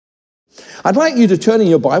I'd like you to turn in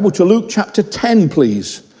your Bible to Luke chapter 10,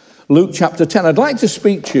 please. Luke chapter 10. I'd like to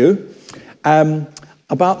speak to you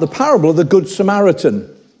about the parable of the Good Samaritan.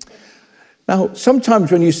 Now,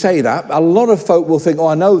 sometimes when you say that, a lot of folk will think, oh,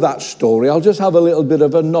 I know that story. I'll just have a little bit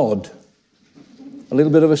of a nod, a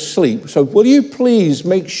little bit of a sleep. So will you please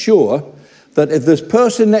make sure that if this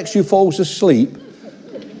person next to you falls asleep,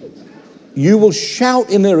 you will shout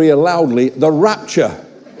in their ear loudly, the rapture.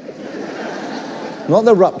 Not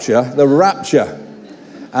the rupture, the rapture.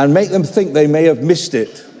 And make them think they may have missed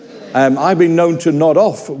it. I've been known to nod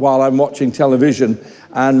off while I'm watching television,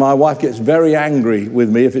 and my wife gets very angry with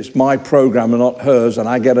me if it's my program and not hers, and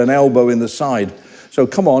I get an elbow in the side. So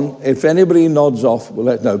come on, if anybody nods off, we'll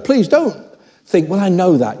let know. Please don't think, well, I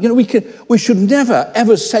know that. You know, we should never,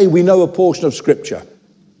 ever say we know a portion of Scripture.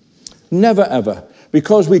 Never, ever.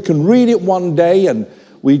 Because we can read it one day and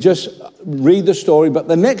we just read the story, but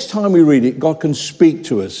the next time we read it, God can speak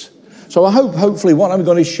to us. So I hope, hopefully, what I'm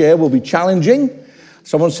going to share will be challenging.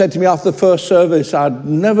 Someone said to me after the first service, I'd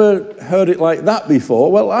never heard it like that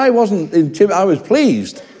before. Well, I wasn't intimidated, I was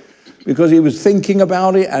pleased because he was thinking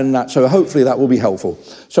about it, and that. So hopefully that will be helpful.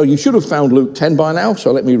 So you should have found Luke 10 by now,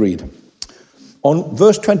 so let me read. On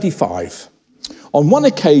verse 25, on one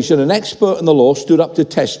occasion, an expert in the law stood up to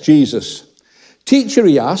test Jesus. Teacher,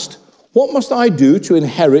 he asked, what must I do to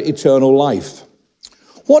inherit eternal life?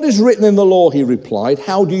 What is written in the law, he replied.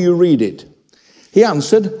 How do you read it? He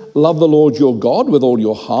answered, love the Lord your God with all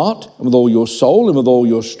your heart, and with all your soul, and with all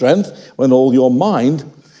your strength, and with all your mind,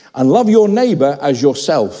 and love your neighbor as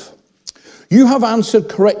yourself. You have answered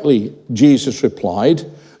correctly, Jesus replied.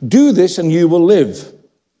 Do this and you will live.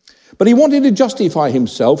 But he wanted to justify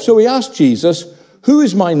himself, so he asked Jesus, who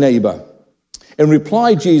is my neighbor? In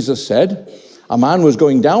reply, Jesus said, a man was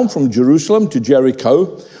going down from Jerusalem to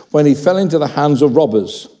Jericho when he fell into the hands of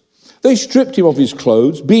robbers. They stripped him of his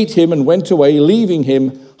clothes, beat him, and went away, leaving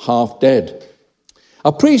him half dead.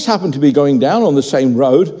 A priest happened to be going down on the same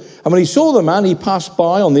road, and when he saw the man, he passed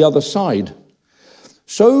by on the other side.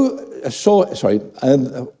 So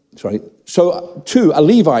too, a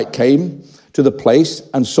Levite came to the place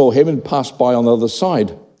and saw him and passed by on the other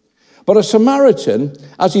side. But a Samaritan,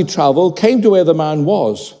 as he traveled, came to where the man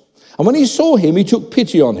was. And when he saw him, he took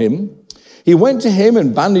pity on him. He went to him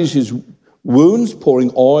and bandaged his wounds,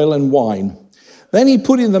 pouring oil and wine. Then he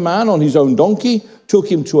put in the man on his own donkey,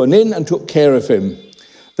 took him to an inn and took care of him.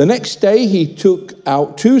 The next day he took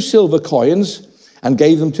out 2 silver coins and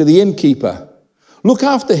gave them to the innkeeper. Look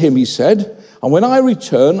after him, he said, and when I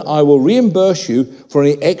return, I will reimburse you for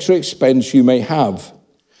any extra expense you may have.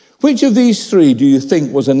 Which of these 3 do you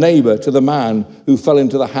think was a neighbor to the man who fell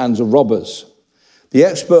into the hands of robbers? The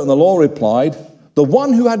expert in the law replied, the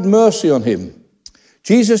one who had mercy on him.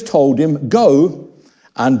 Jesus told him, go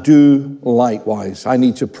and do likewise. I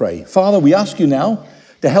need to pray. Father, we ask you now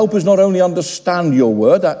to help us not only understand your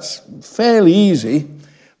word, that's fairly easy,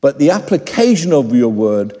 but the application of your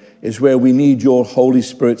word is where we need your Holy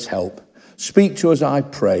Spirit's help. Speak to us, I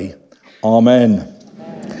pray. Amen.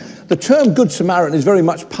 The term Good Samaritan is very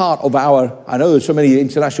much part of our, I know there's so many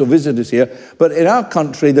international visitors here, but in our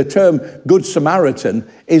country, the term Good Samaritan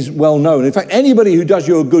is well known. In fact, anybody who does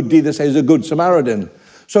you a good deed, they say is a Good Samaritan.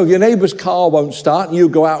 So if your neighbour's car won't start and you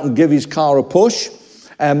go out and give his car a push,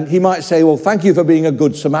 he might say, well, thank you for being a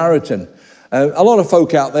Good Samaritan. A lot of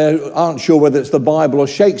folk out there aren't sure whether it's the Bible or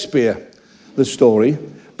Shakespeare, the story,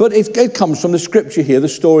 but it comes from the scripture here, the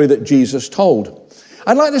story that Jesus told.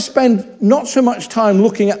 I'd like to spend not so much time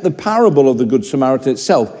looking at the parable of the Good Samaritan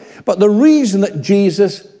itself, but the reason that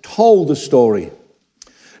Jesus told the story.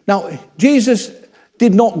 Now, Jesus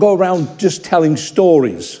did not go around just telling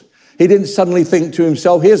stories. He didn't suddenly think to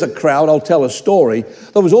himself, here's a crowd, I'll tell a story.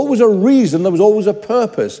 There was always a reason, there was always a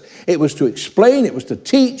purpose. It was to explain, it was to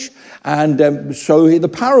teach, and so the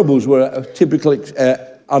parables were a typical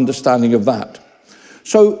understanding of that.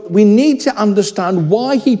 So we need to understand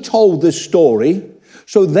why he told this story,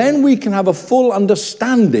 so then we can have a full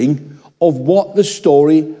understanding of what the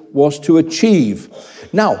story was to achieve.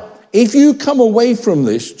 Now, if you come away from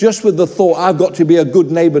this just with the thought, I've got to be a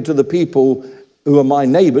good neighbor to the people who are my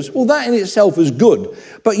neighbors, well, that in itself is good.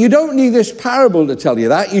 But you don't need this parable to tell you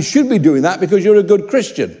that. You should be doing that because you're a good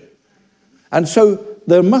Christian. And so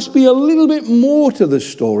there must be a little bit more to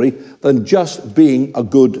this story than just being a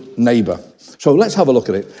good neighbor. So let's have a look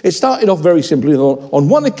at it. It started off very simply. On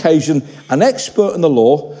one occasion, an expert in the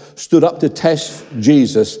law stood up to test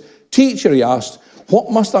Jesus. Teacher, he asked,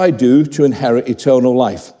 what must I do to inherit eternal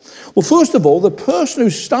life? Well, first of all, the person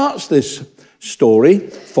who starts this story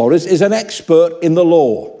for us is an expert in the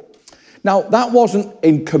law. Now, that wasn't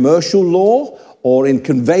in commercial law or in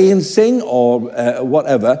conveyancing or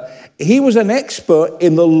whatever. He was an expert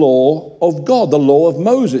in the law of God, the law of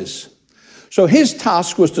Moses. So his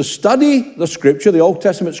task was to study the scripture, the Old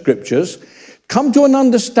Testament scriptures, come to an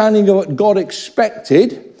understanding of what God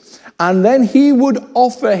expected, and then he would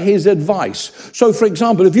offer his advice. So, for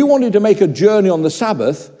example, if you wanted to make a journey on the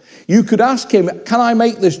Sabbath, you could ask him, can I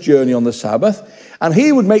make this journey on the Sabbath? And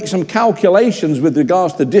he would make some calculations with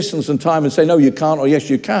regards to distance and time and say, no, you can't, or yes,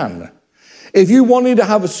 you can. If you wanted to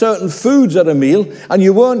have certain foods at a meal and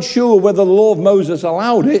you weren't sure whether the law of Moses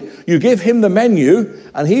allowed it, you give him the menu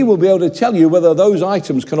and he will be able to tell you whether those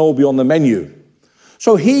items can all be on the menu.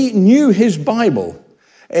 So he knew his Bible.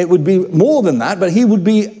 It would be more than that, but he would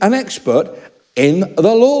be an expert in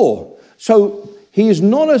the law. So he is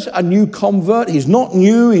not a new convert. He's not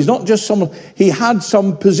new. He's not just someone. He had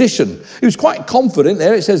some position. He was quite confident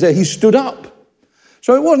there. It says there he stood up.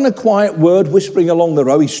 So it wasn't a quiet word whispering along the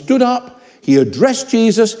row. He stood up. He addressed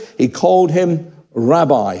Jesus. He called him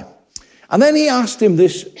Rabbi. And then he asked him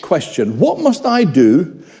this question: what must I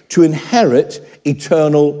do to inherit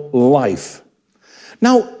eternal life?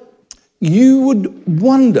 Now, you would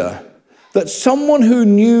wonder that someone who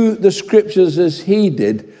knew the scriptures as he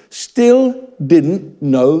did still didn't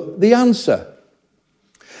know the answer.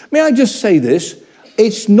 May I just say this?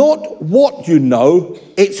 It's not what you know,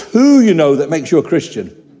 it's who you know that makes you a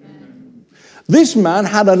Christian. This man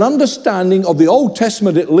had an understanding of the Old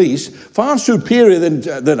Testament, at least, far superior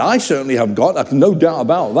than I certainly have got. I've no doubt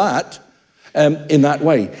about that, in that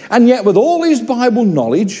way. And yet, with all his Bible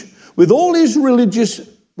knowledge, with all his religious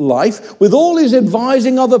life, with all his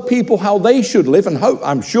advising other people how they should live, and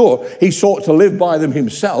I'm sure he sought to live by them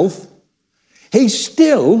himself, he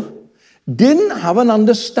still didn't have an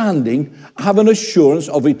understanding, have an assurance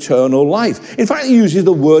of eternal life. In fact, he uses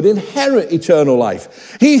the word inherit eternal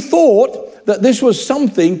life. He thought that this was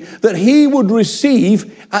something that he would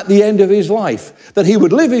receive at the end of his life, that he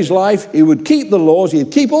would live his life, he would keep the laws,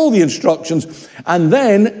 he'd keep all the instructions, and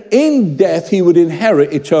then in death he would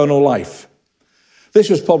inherit eternal life. This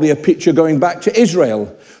was probably a picture going back to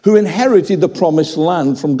Israel, who inherited the promised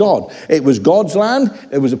land from God. It was God's land.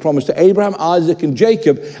 It was a promise to Abraham, Isaac, and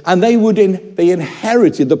Jacob, and they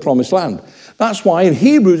inherited the promised land. That's why in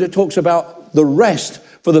Hebrews it talks about the rest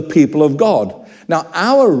for the people of God. Now,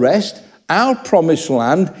 our rest, our promised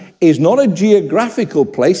land, is not a geographical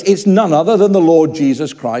place. It's none other than the Lord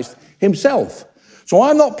Jesus Christ himself. So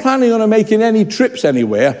I'm not planning on making any trips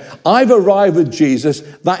anywhere. I've arrived with Jesus.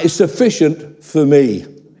 That is sufficient for me.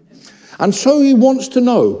 And so he wants to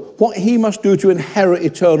know what he must do to inherit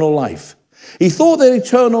eternal life. He thought that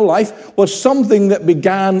eternal life was something that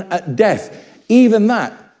began at death. Even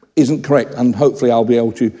that isn't correct, and hopefully I'll be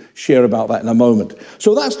able to share about that in a moment.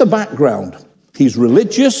 So that's the background. He's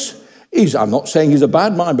religious. I'm not saying he's a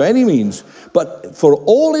bad man by any means, but for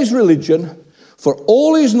all his religion, for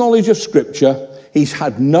all his knowledge of Scripture, he's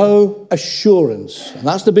had no assurance, and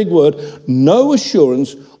that's the big word, no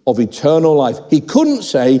assurance of eternal life. He couldn't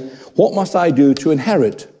say, what must I do to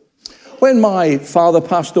inherit? When my father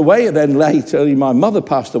passed away, and then later my mother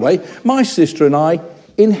passed away, my sister and I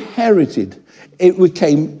inherited. It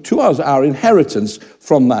came to us, our inheritance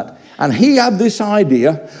from that. And he had this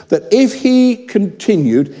idea that if he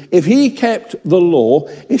continued, if he kept the law,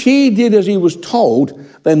 if he did as he was told,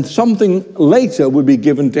 then something later would be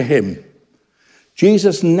given to him.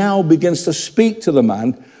 Jesus now begins to speak to the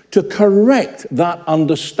man to correct that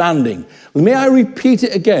understanding. May I repeat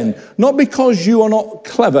it again? Not because you are not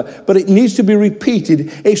clever, but it needs to be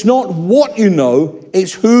repeated. It's not what you know,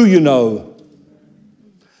 it's who you know.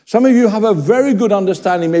 Some of you have a very good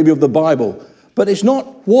understanding maybe of the Bible, but it's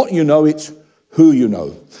not what you know, it's who you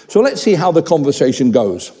know. So let's see how the conversation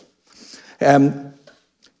goes.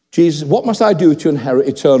 Jesus, what must I do to inherit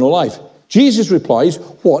eternal life? Jesus replies,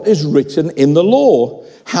 what is written in the law?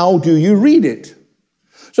 How do you read it?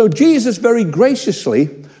 So Jesus very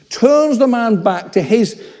graciously turns the man back to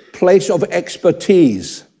his place of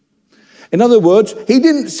expertise. In other words, he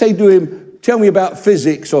didn't say to him, tell me about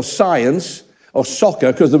physics or science or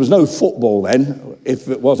soccer, because there was no football then. If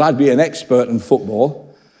it was, I'd be an expert in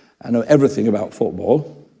football. I know everything about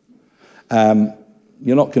football.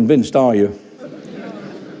 You're not convinced, are you?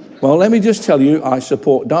 Well, let me just tell you, I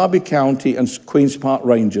support Derby County and Queen's Park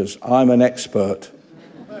Rangers. I'm an expert.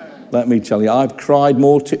 Let me tell you, I've cried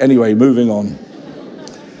more anyway, moving on.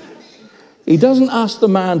 He doesn't ask the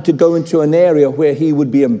man to go into an area where he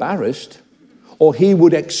would be embarrassed or he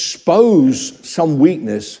would expose some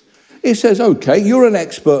weakness. He says, okay, you're an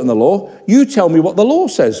expert in the law. You tell me what the law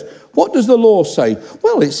says. What does the law say?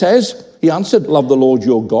 Well, it says, he answered, love the Lord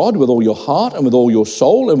your God with all your heart and with all your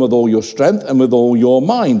soul and with all your strength and with all your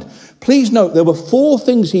mind. Please note there were 4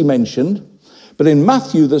 things he mentioned, but in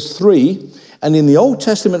Matthew there's 3, and in the Old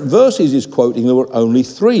Testament verses he's quoting there were only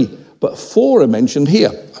 3, but 4 are mentioned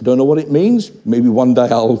here. I don't know what it means. Maybe one day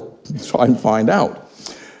I'll try and find out.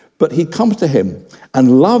 But he comes to him,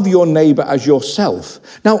 and love your neighbor as yourself.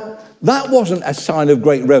 Now, that wasn't a sign of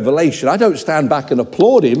great revelation. I don't stand back and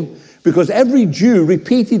applaud him, because every Jew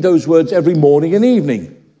repeated those words every morning and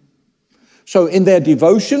evening. So in their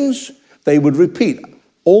devotions, they would repeat,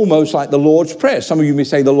 almost like the Lord's Prayer. Some of you may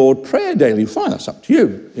say the Lord's Prayer daily. Fine, that's up to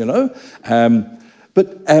you, you know.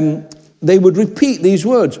 But they would repeat these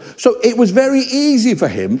words. So it was very easy for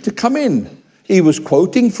him to come in. He was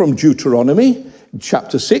quoting from Deuteronomy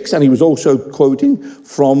chapter 6, and he was also quoting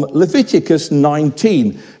from Leviticus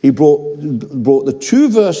 19. He brought the 2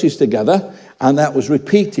 verses together, and that was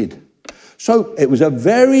repeated. So it was a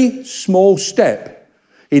very small step.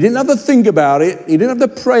 He didn't have to think about it. He didn't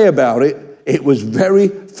have to pray about it. It was very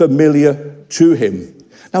familiar to him.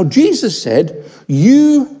 Now, Jesus said,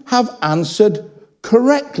 you have answered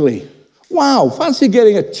correctly. Wow, fancy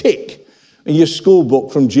getting a tick in your school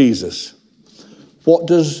book from Jesus. What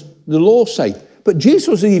does the law say? But Jesus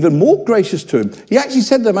was even more gracious to him. He actually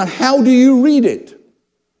said to the man, how do you read it?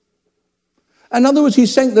 In other words,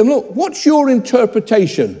 he's saying to them, look, what's your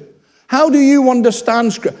interpretation? How do you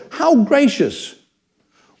understand Scripture? How gracious.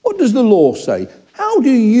 What does the law say? How do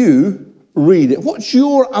you read it? What's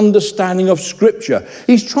your understanding of Scripture?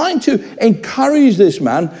 He's trying to encourage this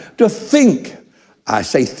man to think. I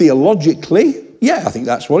say theologically. Yeah, I think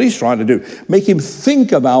that's what he's trying to do. Make him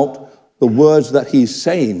think about the words that he's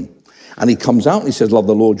saying. And he comes out and he says, love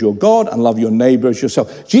the Lord your God and love your neighbor as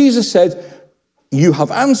yourself. Jesus said, you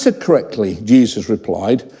have answered correctly, Jesus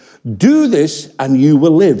replied. Do this and you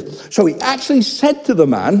will live. So he actually said to the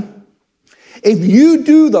man, if you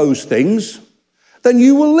do those things, then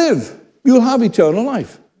you will live. You'll have eternal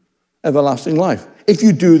life, everlasting life, if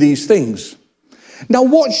you do these things. Now,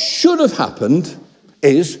 what should have happened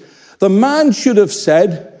is the man should have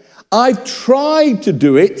said, I've tried to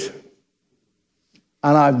do it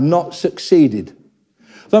and I've not succeeded.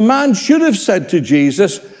 The man should have said to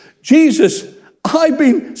Jesus, Jesus, I've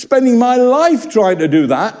been spending my life trying to do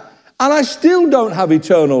that, and I still don't have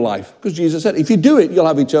eternal life. Because Jesus said, if you do it, you'll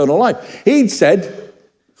have eternal life. He'd said,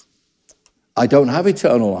 I don't have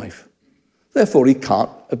eternal life. Therefore, he can't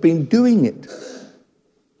have been doing it.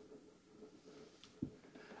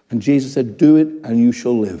 And Jesus said, do it and you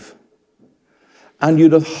shall live. And you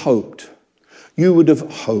would have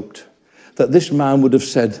hoped that this man would have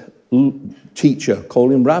said, teacher,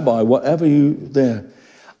 call him rabbi, whatever you there.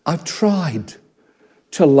 I've tried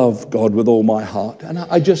to love God with all my heart, and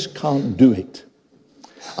I just can't do it.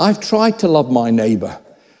 I've tried to love my neighbor,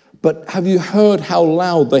 but have you heard how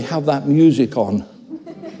loud they have that music on?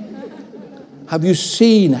 Have you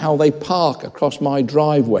seen how they park across my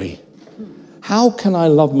driveway? How can I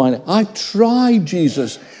love my neighbor? I've tried,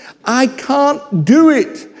 Jesus. I can't do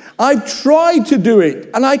it. I've tried to do it,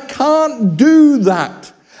 and I can't do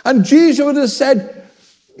that. And Jesus would have said,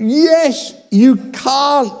 yes, you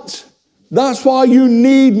can't. That's why you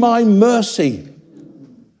need my mercy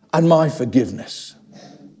and my forgiveness.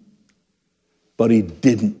 But he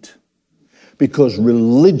didn't, because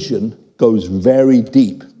religion goes very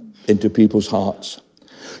deep into people's hearts.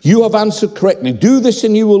 You have answered correctly. Do this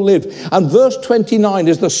and you will live. And verse 29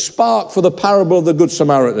 is the spark for the parable of the Good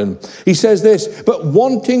Samaritan. He says this, but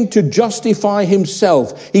wanting to justify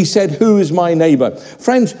himself, he said, who is my neighbor?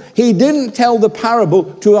 Friends, he didn't tell the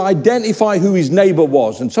parable to identify who his neighbor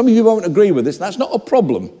was. And some of you won't agree with this. That's not a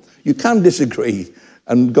problem. You can disagree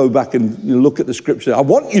and go back and look at the scripture. I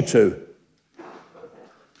want you to.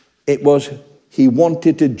 It was, he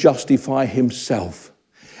wanted to justify himself.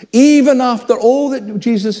 Even after all that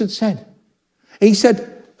Jesus had said. He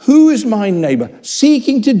said, who is my neighbor?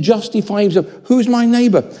 Seeking to justify himself. Who is my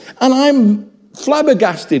neighbor? And I'm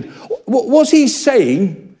flabbergasted. Was he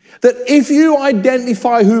saying that if you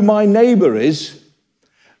identify who my neighbor is,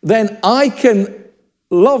 then I can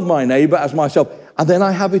love my neighbor as myself, and then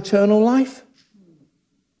I have eternal life?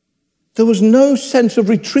 There was no sense of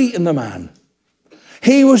retreat in the man.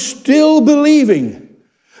 He was still believing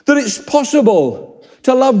that it's possible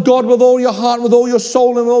to love God with all your heart, with all your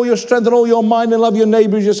soul, and with all your strength, and all your mind, and love your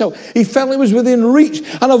neighbor as yourself. He felt it was within reach.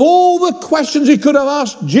 And of all the questions he could have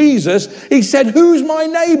asked Jesus, he said, who's my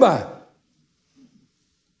neighbor?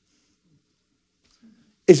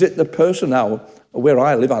 Is it the person? Now, where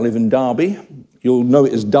I live in Derby. You'll know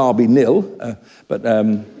it as Derby nil.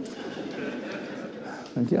 Thank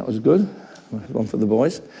you, that was good. One for the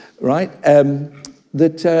boys. Right?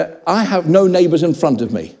 I have no neighbors in front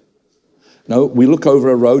of me. No, we look over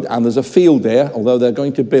a road and there's a field there, although they're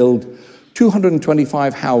going to build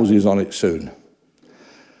 225 houses on it soon.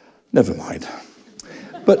 Never mind.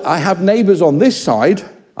 But I have neighbors on this side.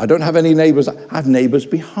 I don't have any neighbors. I have neighbors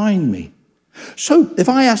behind me. So if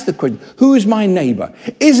I ask the question, who is my neighbor?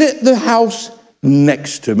 Is it the house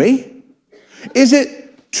next to me? Is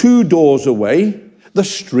it 2 doors away? The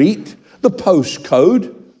street? The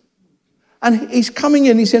postcode? And he's coming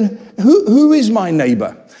in, he's saying, who is my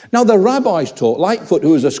neighbor? Now the rabbis taught, Lightfoot, who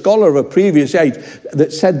was a scholar of a previous age,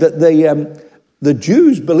 that said that the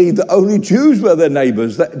Jews believed that only Jews were their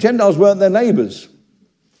neighbors, that Gentiles weren't their neighbors.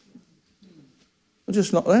 They're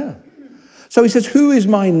just not there. So he says, who is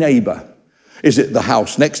my neighbor? Is it the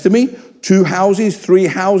house next to me? 2 houses, 3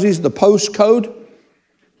 houses, the postcode?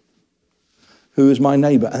 Who is my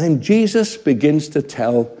neighbor? And then Jesus begins to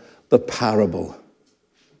tell the parable.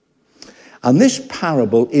 And this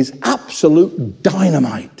parable is absolute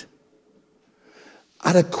dynamite.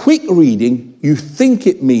 At a quick reading, you think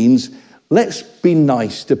it means, let's be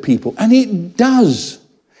nice to people. And it does.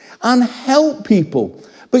 And help people.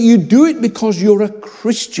 But you do it because you're a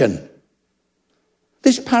Christian.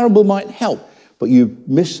 This parable might help, but you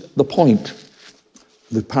miss the point.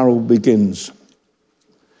 The parable begins.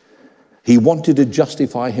 He wanted to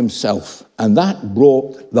justify himself, and that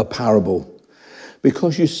brought the parable.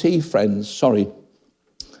 Because you see, friends,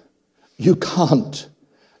 you can't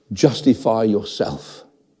justify yourself.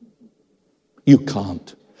 You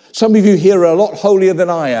can't. Some of you here are a lot holier than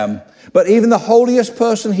I am, but even the holiest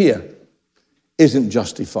person here isn't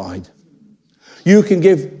justified. You can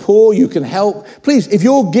give poor, you can help. Please, if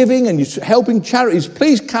you're giving and you're helping charities,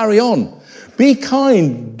 please carry on. Be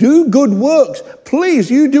kind, do good works.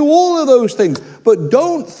 Please, you do all of those things, but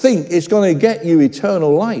don't think it's going to get you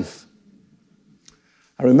eternal life.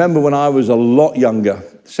 I remember when I was a lot younger,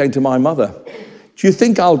 saying to my mother, do you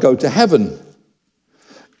think I'll go to heaven?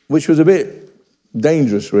 Which was a bit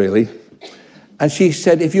dangerous, really. And she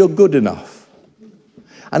said, if you're good enough.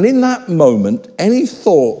 And in that moment, any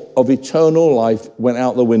thought of eternal life went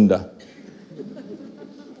out the window.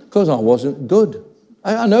 Because I wasn't good.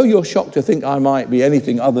 I know you're shocked to think I might be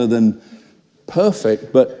anything other than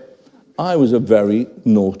perfect, but I was a very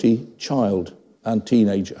naughty child and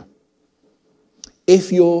teenager.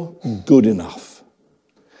 If you're good enough.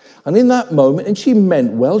 And in that moment, and she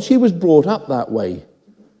meant well, she was brought up that way.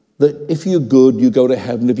 That if you're good, you go to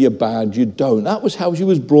heaven. If you're bad, you don't. That was how she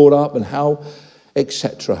was brought up and how,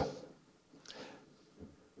 etc.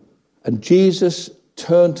 And Jesus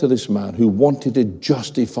turned to this man who wanted to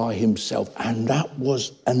justify himself. And that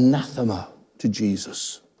was anathema to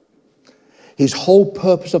Jesus. His whole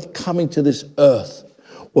purpose of coming to this earth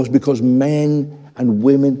was because men and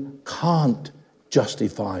women can't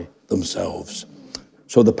justify themselves.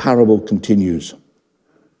 So the parable continues.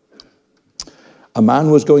 A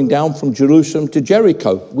man was going down from Jerusalem to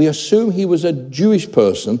Jericho. We assume he was a Jewish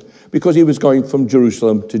person because he was going from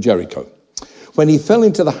Jerusalem to Jericho. When he fell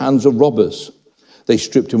into the hands of robbers, they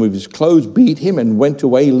stripped him of his clothes, beat him, and went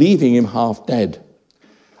away, leaving him half dead.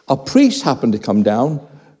 A priest happened to come down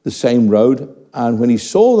the same road, and when he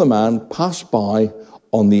saw the man, passed by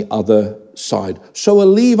on the other side. So a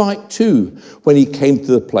Levite too, when he came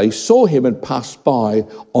to the place, saw him and passed by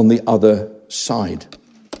on the other side.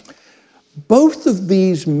 Both of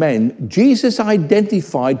these men, Jesus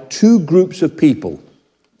identified 2 groups of people.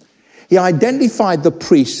 He identified the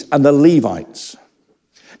priests and the Levites.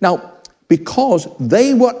 Now, because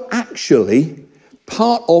they were actually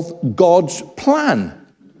part of God's plan.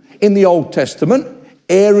 In the Old Testament,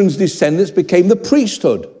 Aaron's descendants became the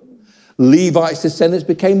priesthood. Levites' descendants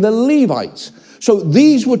became the Levites. So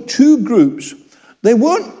these were 2 groups. They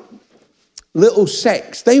weren't little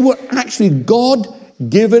sects. They were actually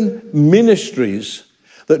God-given ministries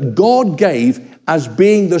that God gave as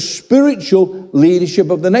being the spiritual leadership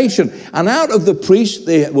of the nation. And out of the priests,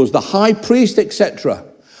 there was the high priest, etc.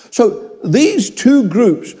 So these 2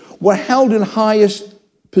 groups were held in highest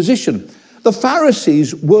position. The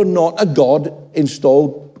Pharisees were not a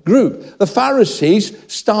God-installed group. The Pharisees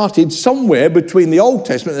started somewhere between the Old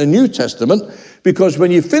Testament and the New Testament, because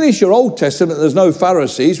when you finish your Old Testament, there's no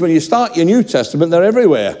Pharisees. When you start your New Testament, they're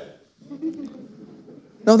everywhere.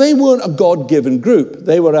 Now, they weren't a God-given group.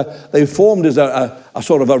 They formed as a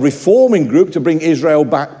sort of a reforming group to bring Israel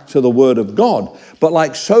back to the Word of God. But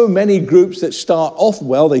like so many groups that start off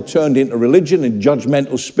well, they turned into religion and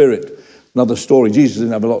judgmental spirit. Another story. Jesus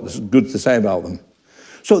didn't have a lot good to say about them.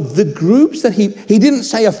 So the groups that he didn't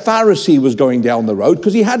say a Pharisee was going down the road,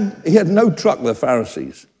 because he had no truck with the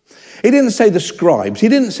Pharisees. He didn't say the scribes. He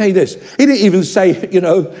didn't say this. He didn't even say,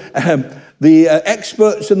 the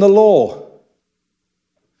experts in the law.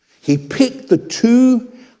 He picked the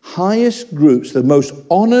two highest groups, the most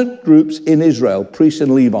honored groups in Israel, priests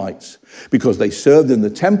and Levites, because they served in the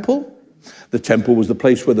temple. The temple was the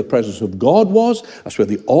place where the presence of God was. That's where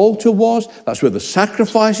the altar was. That's where the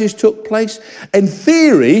sacrifices took place. In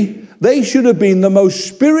theory, they should have been the most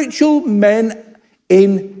spiritual men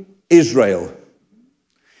in Israel.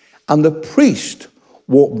 And the priest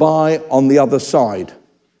walked by on the other side.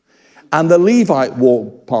 And the Levite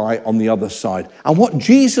walked by on the other side. And what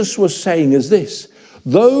Jesus was saying is this: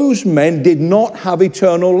 those men did not have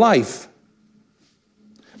eternal life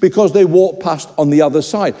because they walked past on the other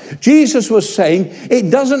side. Jesus was saying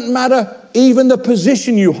it doesn't matter even the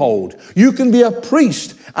position you hold. You can be a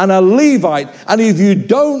priest and a Levite, and if you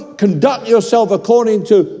don't conduct yourself according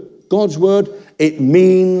to God's word, it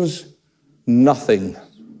means nothing.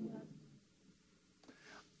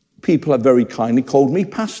 People have very kindly called me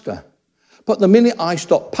pastor. But the minute I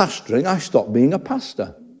stopped pastoring, I stopped being a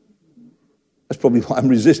pastor. That's probably why I'm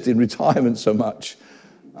resisting retirement so much.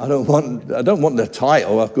 I don't want the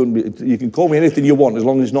title. You can call me anything you want as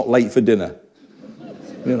long as it's not late for dinner.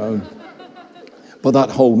 You know. But that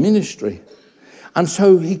whole ministry. And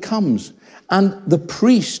so he comes, and the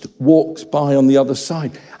priest walks by on the other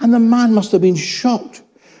side. And the man must have been shocked.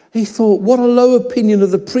 He thought, what a low opinion of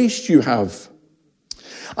the priest you have.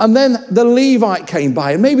 And then the Levite came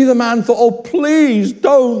by, and maybe the man thought, oh, please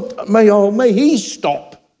don't, may he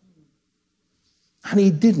stop. And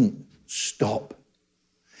he didn't stop.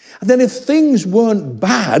 And then if things weren't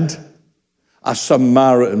bad, a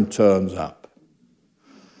Samaritan turns up.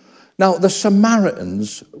 Now, the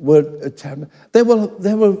Samaritans were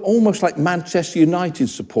almost like Manchester United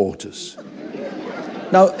supporters.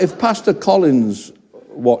 Now, if Pastor Collins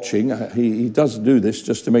watching, he does do this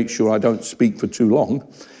just to make sure I don't speak for too long.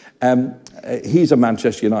 He's a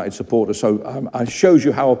Manchester United supporter, so it shows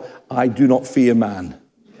you how I do not fear man.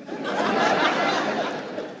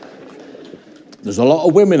 There's a lot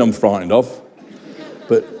of women I'm frightened of,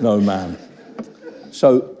 but no man.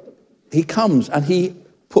 So he comes and he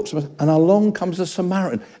puts, and along comes a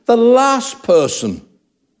Samaritan, the last person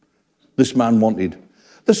this man wanted.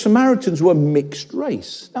 The Samaritans were mixed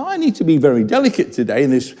race. Now, I need to be very delicate today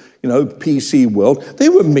in this, PC world. They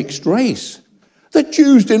were mixed race. The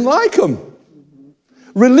Jews didn't like them.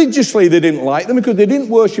 Religiously, they didn't like them because they didn't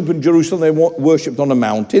worship in Jerusalem. They worshipped on a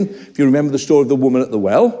mountain, if you remember the story of the woman at the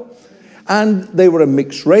well. And they were a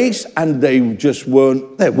mixed race, and they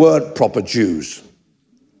weren't proper Jews.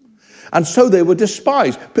 And so they were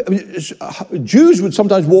despised. Jews would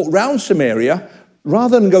sometimes walk around Samaria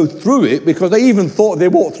rather than go through it, because they even thought if they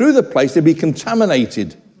walked through the place, they'd be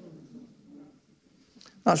contaminated.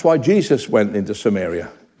 That's why Jesus went into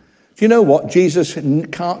Samaria. Do you know what? Jesus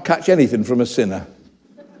can't catch anything from a sinner.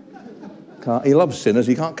 He loves sinners.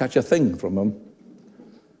 He can't catch a thing from them.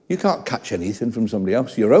 You can't catch anything from somebody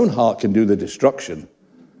else. Your own heart can do the destruction.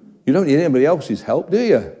 You don't need anybody else's help, do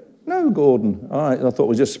you? No, Gordon. All right, I thought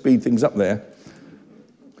we'd just speed things up there.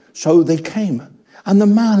 So they came. And the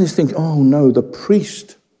man is thinking, oh no, the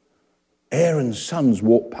priest, Aaron's sons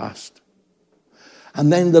walked past.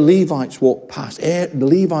 And then the Levites walked past. The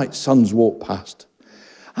Levites' sons walked past.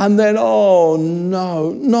 And then, oh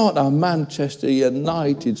no, not a Manchester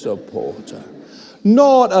United supporter.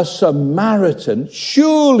 Not a Samaritan.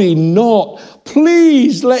 Surely not.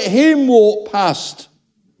 Please let him walk past.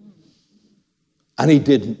 And he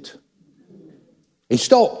didn't. He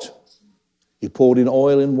stopped. He poured in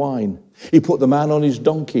oil and wine. He put the man on his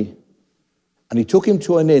donkey, and he took him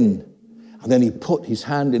to an inn, and then he put his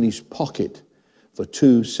hand in his pocket for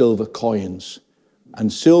 2 silver coins.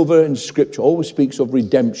 And silver in Scripture always speaks of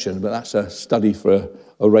redemption, but that's a study for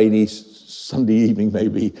a rainy Sunday evening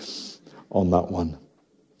maybe on that one.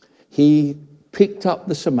 He picked up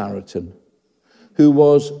the Samaritan, who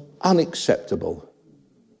was unacceptable.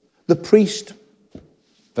 The priest,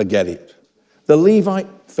 forget it. The Levite,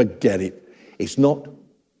 forget it. It's not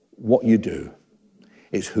what you do,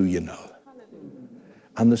 it's who you know.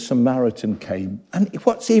 And the Samaritan came. And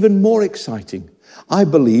what's even more exciting, I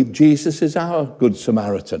believe Jesus is our good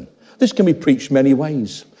Samaritan. This can be preached many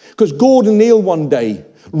ways. Because Gordon Neal one day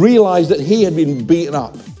realized that he had been beaten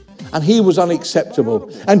up and he was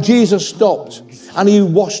unacceptable. And Jesus stopped and he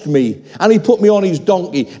washed me and he put me on his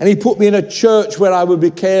donkey and he put me in a church where I would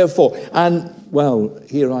be cared for. And, well,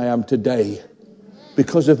 here I am today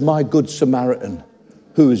because of my good Samaritan,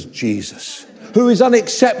 who is Jesus, who is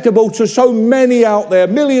unacceptable to so many out there.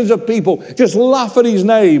 Millions of people just laugh at his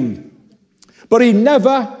name. But he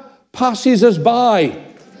never passes us by.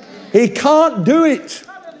 He can't do it.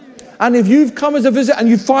 And if you've come as a visitor and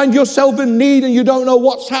you find yourself in need and you don't know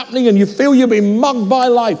what's happening and you feel you're being mugged by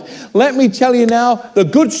life, let me tell you now, the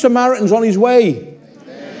Good Samaritan's on his way.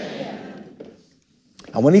 Amen.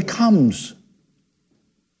 And when he comes,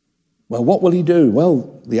 well, what will he do?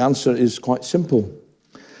 Well, the answer is quite simple.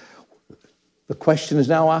 The question is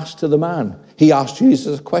now asked to the man. He asked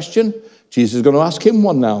Jesus a question. Jesus is going to ask him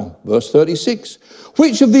one now. Verse 36.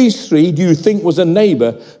 Which of these three do you think was a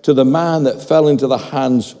neighbor to the man that fell into the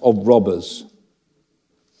hands of robbers?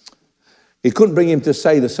 He couldn't bring him to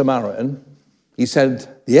say the Samaritan. He said,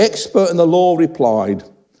 the expert in the law replied,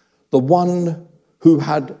 the one who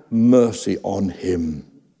had mercy on him.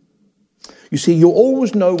 You see, you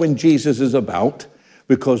always know when Jesus is about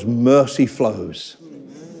because mercy flows.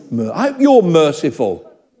 I hope you're merciful.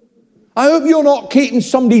 I hope you're not keeping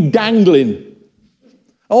somebody dangling.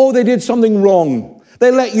 Oh, they did something wrong.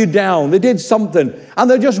 They let you down. They did something. And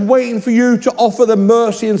they're just waiting for you to offer them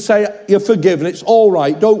mercy and say, you're forgiven. It's all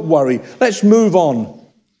right. Don't worry. Let's move on.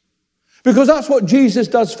 Because that's what Jesus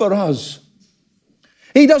does for us.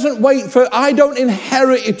 He doesn't wait for, I don't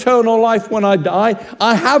inherit eternal life when I die.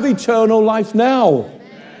 I have eternal life now.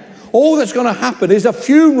 All that's going to happen is a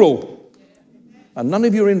funeral. And none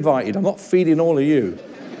of you are invited. I'm not feeding all of you.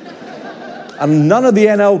 And none of the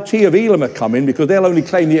NLT of Elam are coming because they'll only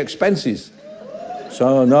claim the expenses.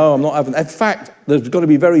 So no, I'm not having. In fact, there's got to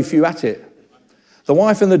be very few at it. The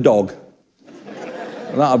wife and the dog.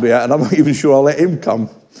 And that'll be it. And I'm not even sure I'll let him come.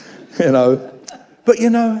 But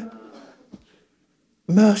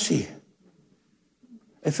mercy.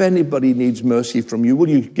 If anybody needs mercy from you, will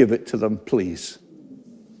you give it to them, please?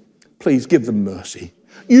 Please give them mercy.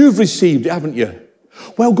 You've received it, haven't you?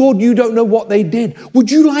 Well, God, you don't know what they did. Would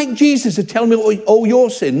you like Jesus to tell me all your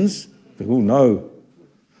sins? Oh, no.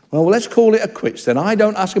 Well, let's call it a quits then. I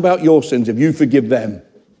don't ask about your sins if you forgive them.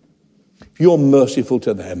 If you're merciful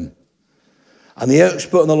to them. And the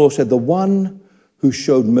expert in the law said, the one who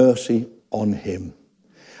showed mercy on him.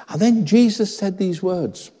 And then Jesus said these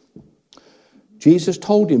words. Jesus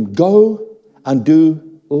told him, go and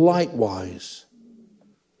do likewise.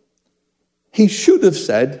 He should have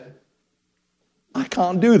said, I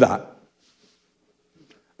can't do that.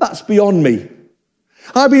 That's beyond me.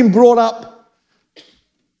 I've been brought up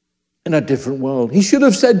in a different world. He should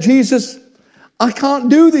have said, Jesus, I can't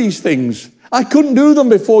do these things. I couldn't do them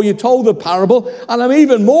before you told the parable, and I'm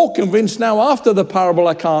even more convinced now after the parable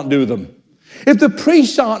I can't do them. If the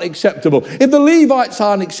priests aren't acceptable, if the Levites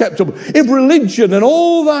aren't acceptable, if religion and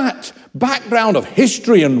all that background of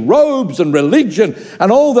history and robes and religion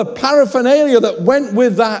and all the paraphernalia that went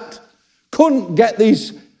with that couldn't get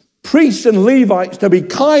these priests and Levites to be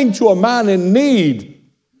kind to a man in need,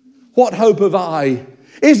 what hope have I?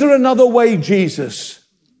 Is there another way, Jesus?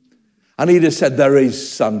 And he'd have said, there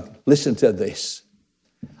is, son. Listen to this.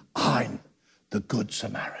 I'm the Good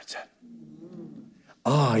Samaritan.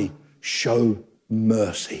 I show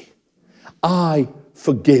mercy. I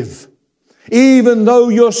forgive. Even though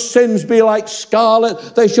your sins be like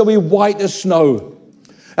scarlet, they shall be white as snow.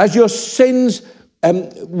 As your sins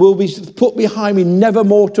will be put behind me, never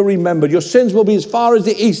more to remember. Your sins will be as far as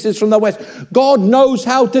the east is from the west. God knows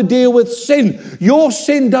how to deal with sin. Your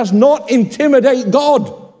sin does not intimidate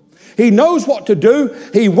God. He knows what to do.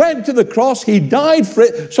 He went to the cross. He died for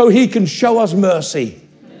it so he can show us mercy.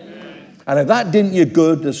 Amen. And if that didn't you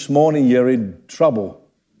good this morning, you're in trouble.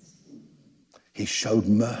 He showed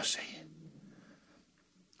mercy.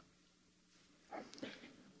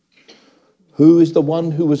 Who is the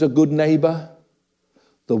one who was a good neighbor?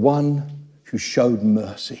 The one who showed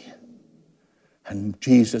mercy. And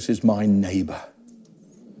Jesus is my neighbor.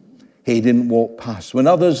 He didn't walk past. When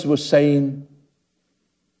others were saying,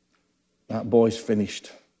 that boy's finished,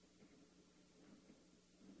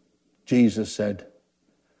 Jesus said,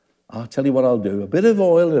 I'll tell you what I'll do. A bit of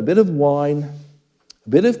oil and a bit of wine, a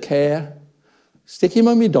bit of care, stick him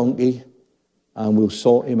on my donkey, and we'll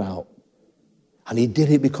sort him out. And he did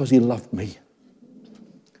it because he loved me.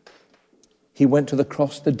 He went to the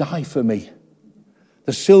cross to die for me.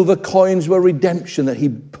 The silver coins were redemption that he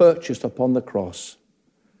purchased upon the cross.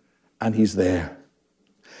 And he's there.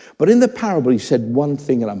 But in the parable, he said one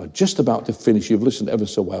thing, and I'm just about to finish. You've listened ever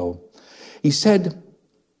so well. He said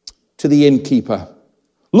to the innkeeper,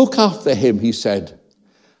 look after him, he said,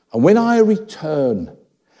 and when I return,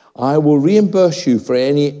 I will reimburse you for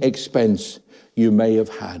any expense you may have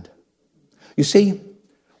had. You see,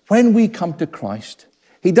 when we come to Christ,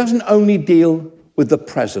 he doesn't only deal with the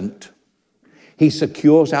present, he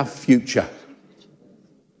secures our future.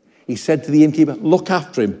 He said to the innkeeper, look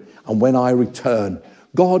after him, and when I return,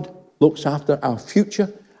 God looks after our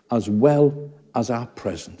future as well as our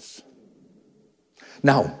presence.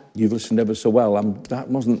 Now, you've listened ever so well. That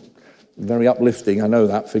wasn't very uplifting. I know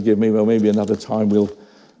that. Forgive me. Well, maybe another time we'll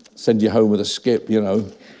send you home with a skip, you know.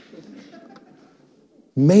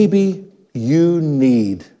 Maybe you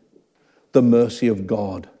need the mercy of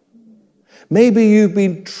God. Maybe you've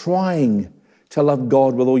been trying to love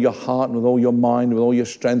God with all your heart, and with all your mind, with all your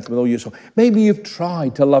strength, with all your soul. Maybe you've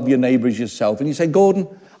tried to love your neighbour as yourself. And you say, Gordon,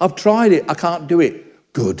 I've tried it. I can't do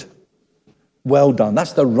it. Good. Well done.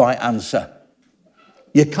 That's the right answer.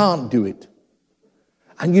 You can't do it.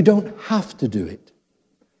 And you don't have to do it.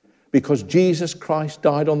 Because Jesus Christ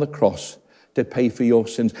died on the cross to pay for your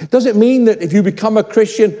sins. Does it mean that if you become a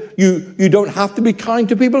Christian, you don't have to be kind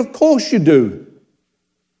to people? Of course you do.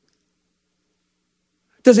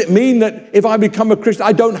 Does it mean that if I become a Christian,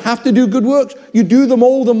 I don't have to do good works? You do them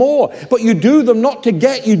all the more. But you do them not to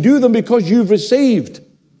get, you do them because you've received.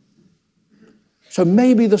 So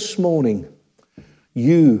maybe this morning,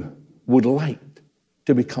 you would like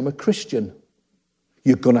to become a Christian.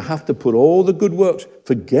 You're going to have to put all the good works.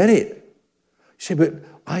 Forget it. You say, but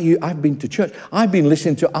I've been to church. I've been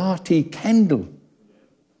listening to R.T. Kendall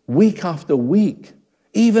week after week.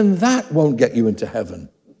 Even that won't get you into heaven.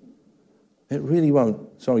 It really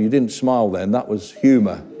won't. Sorry, you didn't smile then. That was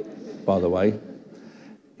humor, by the way.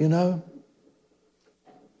 You know,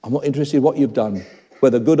 I'm not interested in what you've done,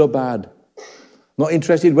 whether good or bad. I'm not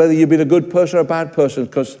interested whether you've been a good person or a bad person,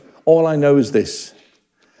 because all I know is this.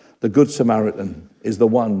 The Good Samaritan is the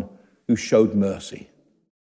one who showed mercy.